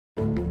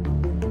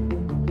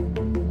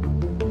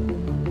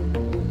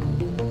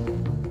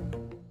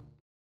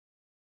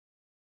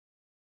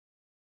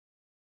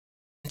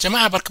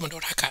Jama'a barkamu da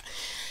warhaka.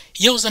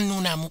 Yau zan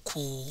nuna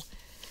muku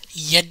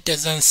yadda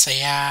zan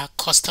saya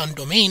custom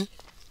domain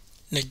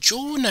na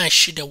jona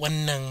shi da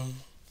wannan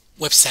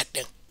website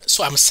din.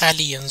 So a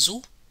misali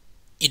yanzu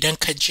idan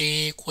ka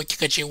je ko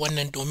kika je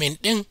wannan domain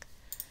din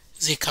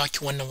zai kawo ki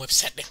wannan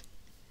website din.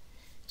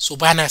 So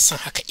bana son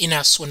haka,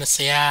 ina so na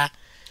saya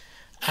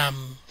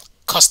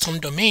custom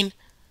domain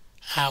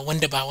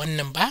wanda ba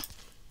wannan ba,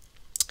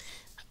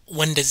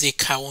 wanda zai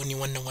kawo ni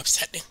wannan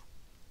website din.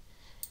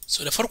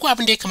 So da farko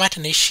abin da ya kamata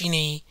na yi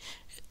shine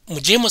mu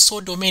je mu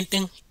so domain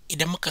din.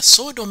 Idan muka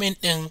so domain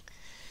din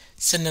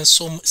sannan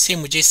sai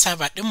mu je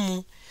server din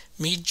mu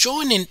yi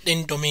joining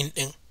din domain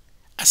din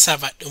a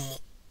server din mu.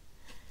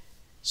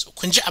 So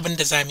kun ji abin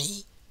da zamu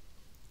yi.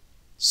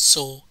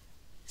 So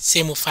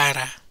sai mu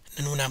fara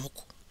na nuna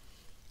muku.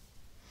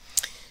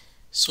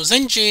 So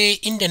zan je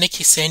inda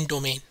nake sayan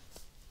domain.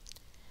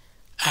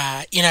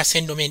 Ina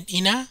sayan domain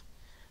dina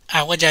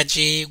a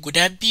wajaje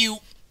guda biyu.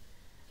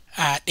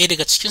 Ɗaya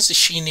daga cikinsu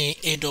shine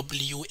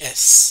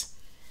AWS.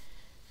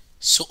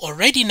 So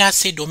already na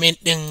sai domain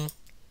ɗin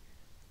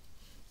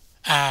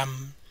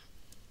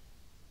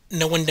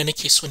na wanda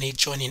nake so na yi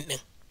joining ɗin.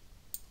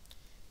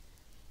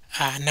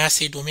 Na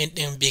sai domain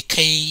ɗin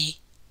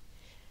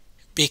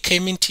bai kai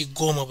minti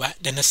 10 ba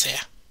da na saya.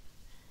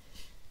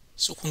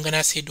 So kun ga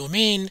na sai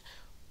domain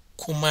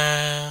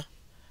kuma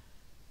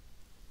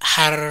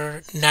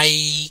har na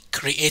yi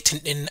creating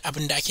ɗin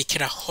abin da ake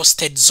kira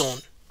hosted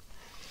zone.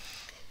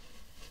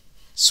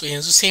 So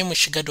yanzu sai mu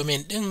shiga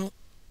domain din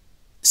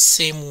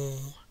sai mu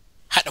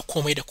haɗa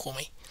komai da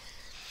komai.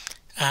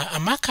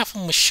 Amma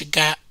kafin mu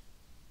shiga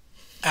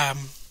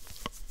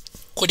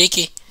ko da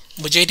yake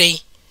mu je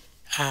dai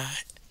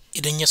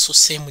idan ya so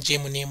sai mu je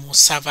mu nemo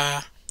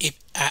server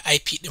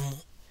IP din mu.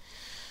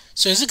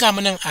 So yanzu ga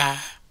mu nan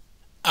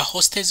a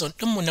hosted zone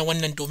din mu na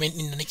wannan domain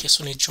din da nake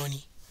so na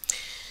join.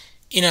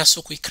 Ina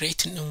so ku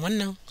creating din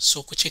wannan,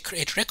 so ku ce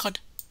create record.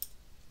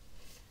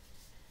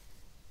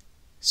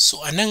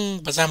 So a nan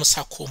ba za mu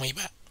sa komai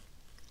ba.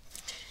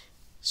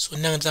 So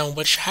nan za mu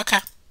bar shi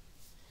haka.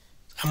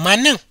 Amma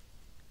nan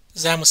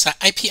za mu sa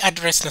IP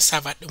address na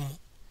server ɗinmu.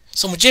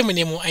 So mu je mu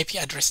nemo IP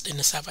address ɗin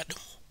na server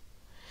ɗinmu.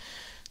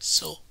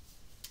 So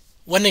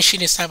wannan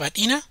shine server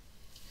ɗina.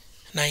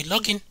 Na yi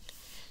login.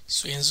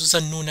 So yanzu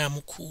zan nuna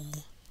muku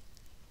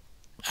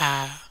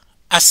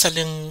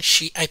asalin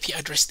shi IP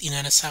address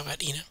ɗina na server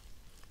ɗina.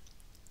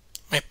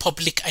 My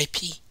public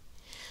IP.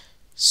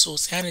 So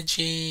sai na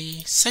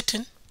je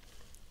setting.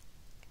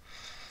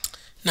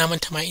 Na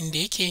manta ma inda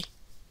yake,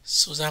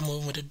 so za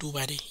mu da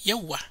duba dai.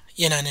 Yawwa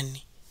yana nan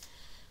ne.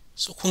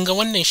 So kun ga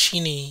wannan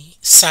shine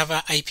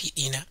server IP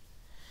ɗina.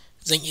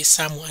 Zan iya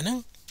samu a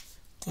nan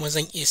kuma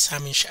zan iya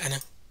samun shi a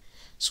nan.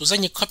 So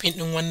zan yi copy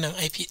ɗin wannan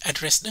IP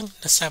address ɗin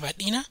na server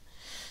ɗina,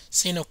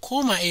 sai na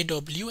koma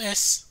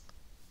AWS,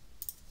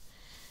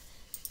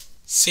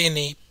 sai na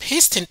yi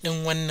pasting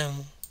ɗin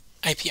wannan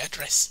IP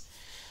address.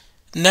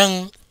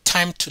 Nan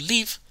time to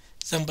leave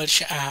zan bar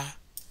shi a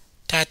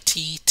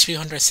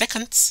 300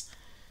 seconds.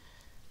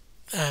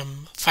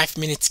 5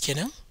 minutes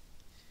kenan.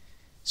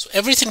 So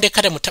everything da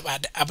kada mu taba,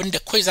 abinda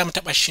kawai za mu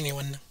taba shi ne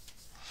wannan.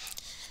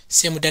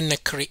 Sai mu danna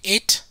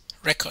create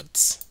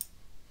records.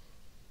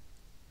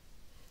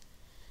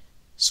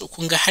 So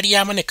kun ga har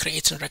ya mana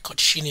creating record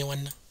shine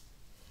wannan.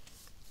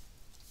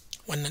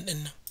 Wannan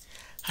din nan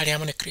har ya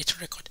mana creating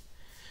record.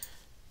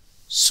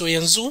 So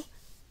yanzu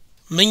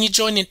mun yi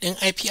joining din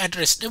IP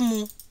address din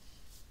mu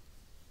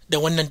da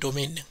wannan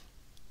domain din.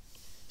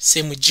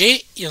 Sai mu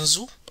je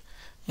yanzu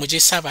mu je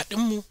server din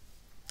mu.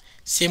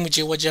 Sai mu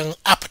je wajen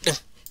app din.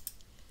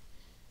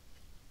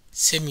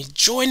 Sai mu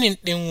joining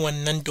din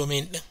wannan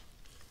domain din.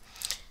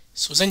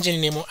 So zan je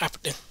nemo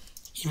app din.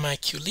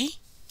 Immaculate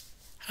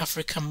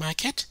African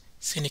Market.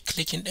 Sai ni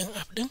clicking din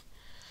app din.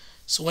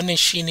 So wannan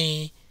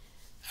shine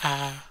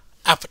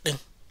app din.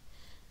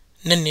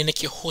 Nan ne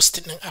nake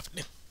hosting din app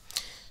din.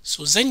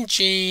 So zan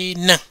je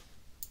nan.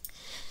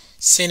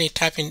 Sai ni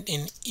tapping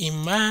din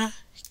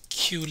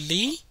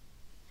Immaculate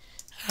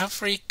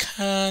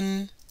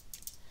African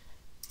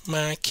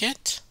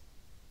market.com.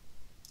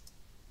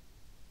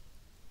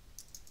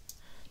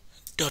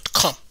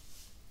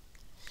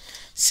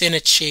 Sai na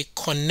ce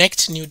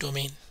connect new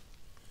domain.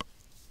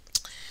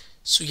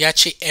 So ya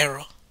ce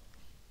error.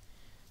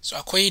 So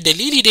akwai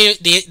dalili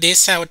da ya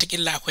sa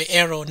watakila akwai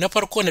error. Na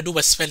farko na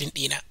duba spelling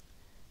dina.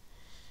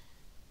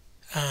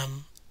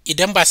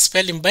 Idan ba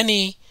spelling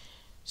bane,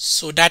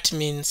 so that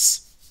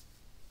means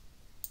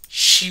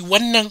shi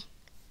wannan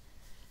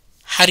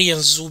har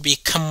yanzu bai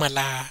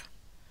kammala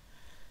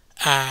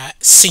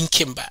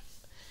syncing ba.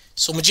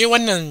 So mu je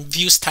wannan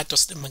view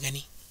status din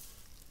magani.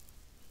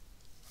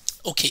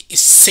 Okay,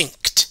 it's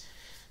synced.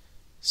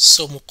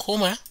 So mu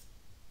koma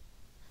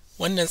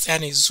wannan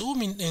tsane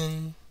zooming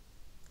din,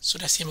 so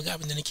da sai mu ga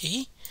abin da nake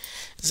yi.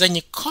 Zan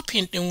yi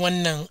copying din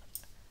wannan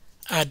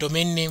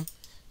domain name,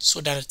 so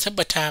da na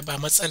tabbata ba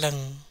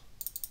matsalan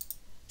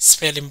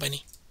spelling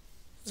bane.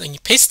 Zan yi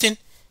pasting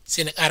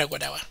sai na ƙara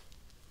gwadawa.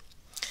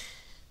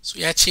 So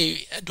ya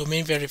ce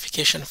domain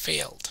verification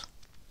failed.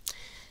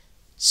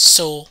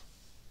 So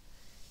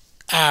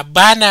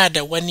bana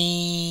da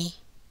wani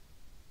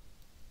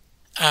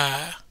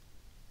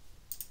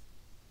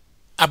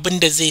abin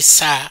da zai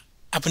sa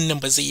abin nan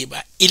ba zai yi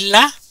ba,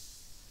 illa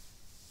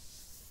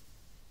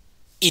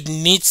it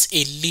needs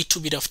a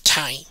little bit of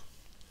time.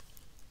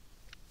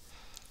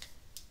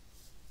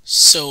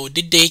 So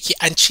duk da yake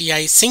an ci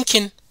yayi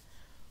sinking,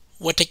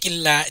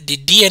 watakila the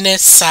DNS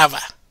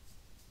server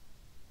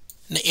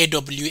na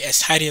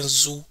AWS har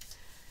yanzu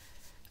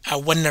a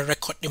wannan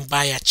record din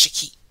baya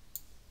ciki.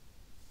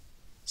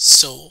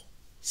 So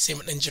sai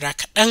mu dan jira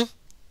kaɗan,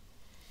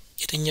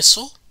 idan ya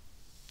so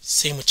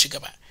sai mu ci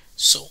gaba.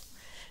 So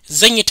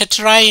zan yi ta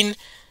trying,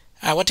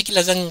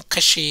 watakila zan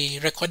kashe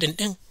recording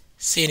din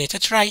sai ne ta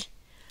try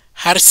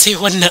har sai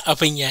wannan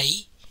abin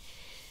yayi,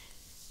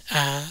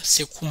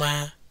 sai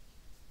kuma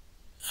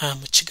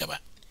mu ci gaba.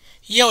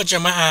 Yau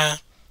jama'a,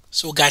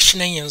 so gashi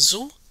nan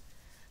yanzu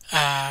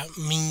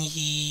mun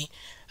yi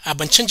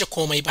ban canja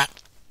komai ba.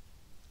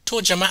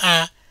 To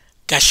jama'a,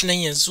 gashi nan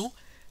yanzu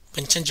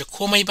ban canja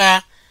komai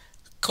ba,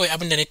 kawai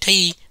abin da na ta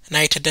yi na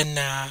yi ta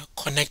danna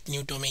connect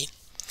new domain.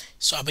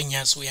 So abin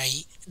ya zo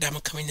yayi,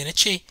 dama kamar da na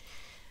ce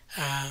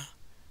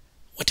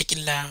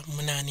watakila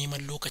muna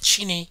neman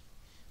lokaci ne,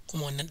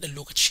 kuma wannan ɗan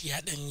lokaci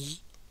ya ɗan yi.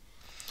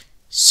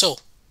 So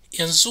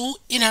yanzu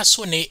ina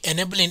so ne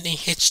enabling din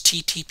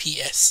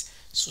HTTPS,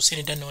 so sai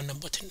ni danna wannan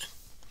button din.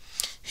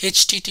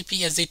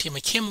 HTTPS zai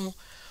taimake mu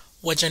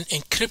wajen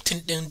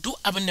encrypting din duk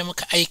abin da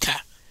muka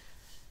aika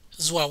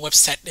zuwa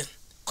website din,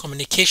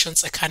 communication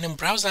tsakanin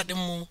browser din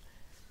mu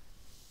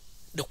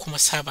da kuma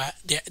server,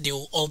 they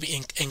will all be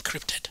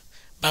encrypted,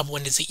 babu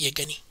wanda zai iya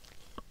gani.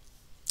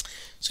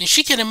 So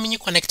shikenan mun yi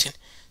connecting,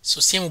 so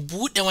sai mu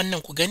bude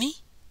wannan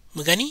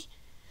mu gani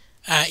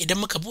idan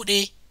muka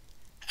bude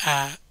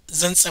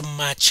zan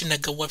tsammaci na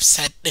ga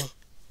website din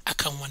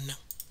akan wannan.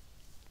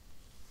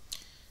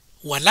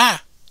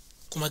 Wala,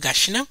 kuma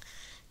gashi nan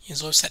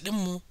yanzu website din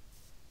mu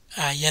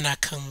yana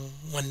kan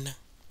wannan.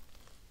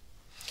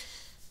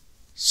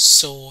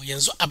 So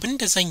yanzu abin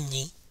da zan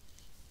yi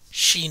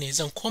shine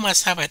zan koma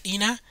server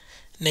dina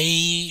na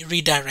yi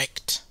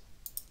redirect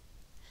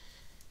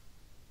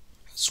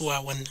zuwa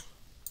wannan.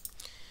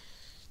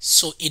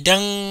 So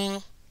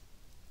idan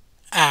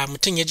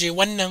mutum ya je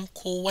wannan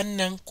ko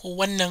wannan ko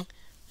wannan,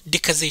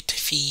 duka zai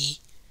tafi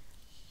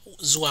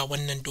zuwa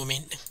wannan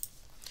domain din.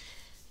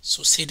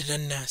 So sai da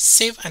danna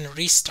save and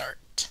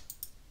restart.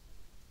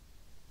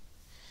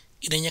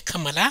 Idan ya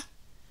kammala,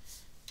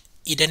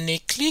 idan na yi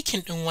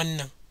clicking din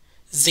wannan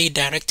zai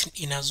direct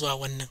ina zuwa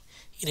wannan,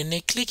 idan na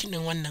yi clicking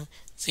din wannan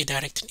zai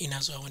direct ina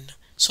zuwa wannan.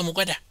 So mu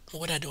gwada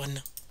da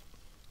wannan.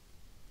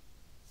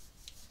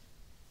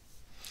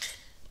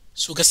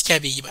 So gaskiya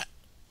bai yi ba.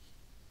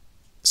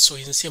 So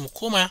yanzu sai mu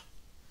koma,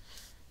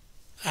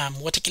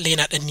 watakila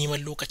yana ɗan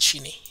neman lokaci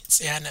ne,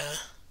 tsaya na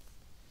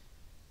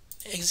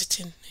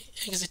exiting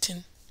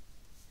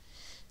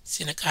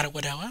sai na ƙara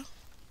gwadawa.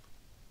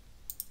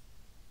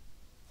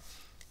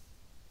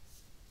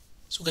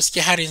 So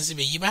gaskiya har yanzu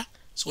bai yi ba,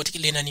 so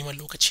watakila yana neman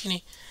lokaci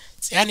ne,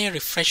 tsaya ne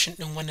refreshing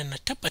ɗin wannan na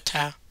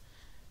tabbata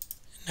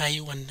na yi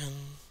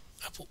wannan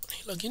abu.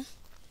 Login,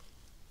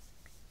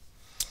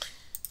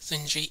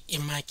 zan je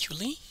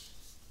Immaculate.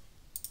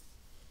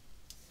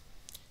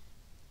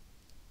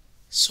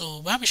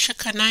 So babu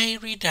shakka na yi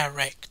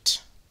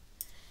redirect.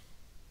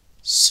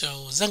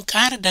 So zan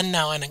ƙara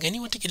dannawa na gani,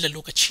 watakila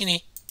lokaci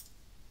ne.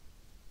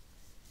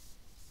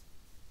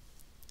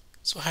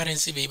 So har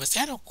yanzu bai ba,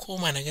 sai da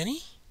koma na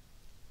gani.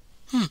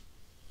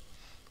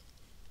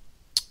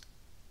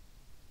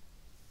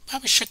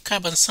 Babu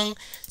shakka ban san,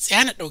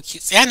 tsaya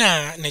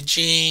na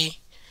je.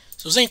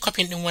 So zan yi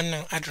copy din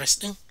wannan address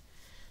din,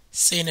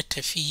 sai na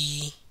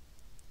tafi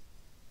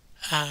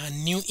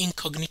new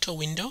incognito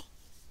window,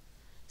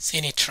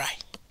 sai na try.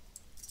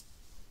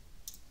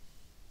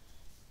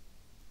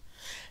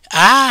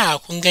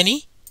 Kun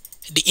gani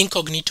the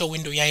incognito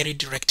window ya yi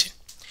redirecting.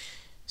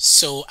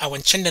 So a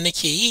wancan da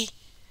nake yi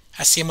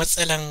sai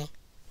matsalan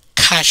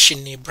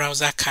caching ne,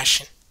 browser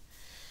caching.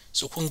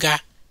 So kun ga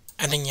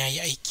anan yayi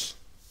aiki.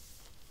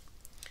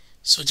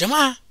 So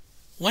jama'a,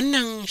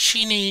 wannan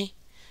shine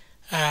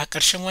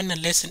ƙarshen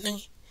wannan lesson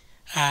din.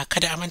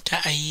 Kada a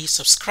manta a yi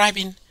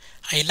subscribing,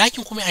 a yi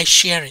liking, kuma a yi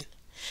sharing.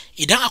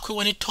 Idan akwai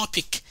wani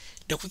topic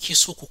da kuke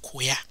so ku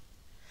koya,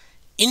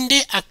 in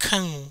dai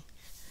akan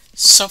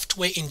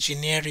software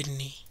engineering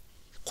ne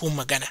ko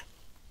magana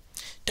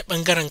ta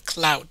ɓangaren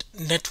cloud,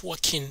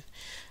 networking,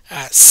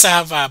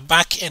 server,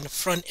 back end,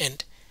 front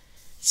end,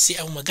 sai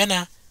au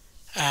magana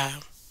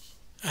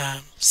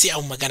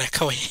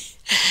kawai.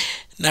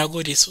 Na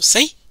gode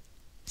sosai,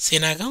 sai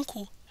na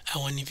ganku a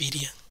wani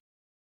bidiyon.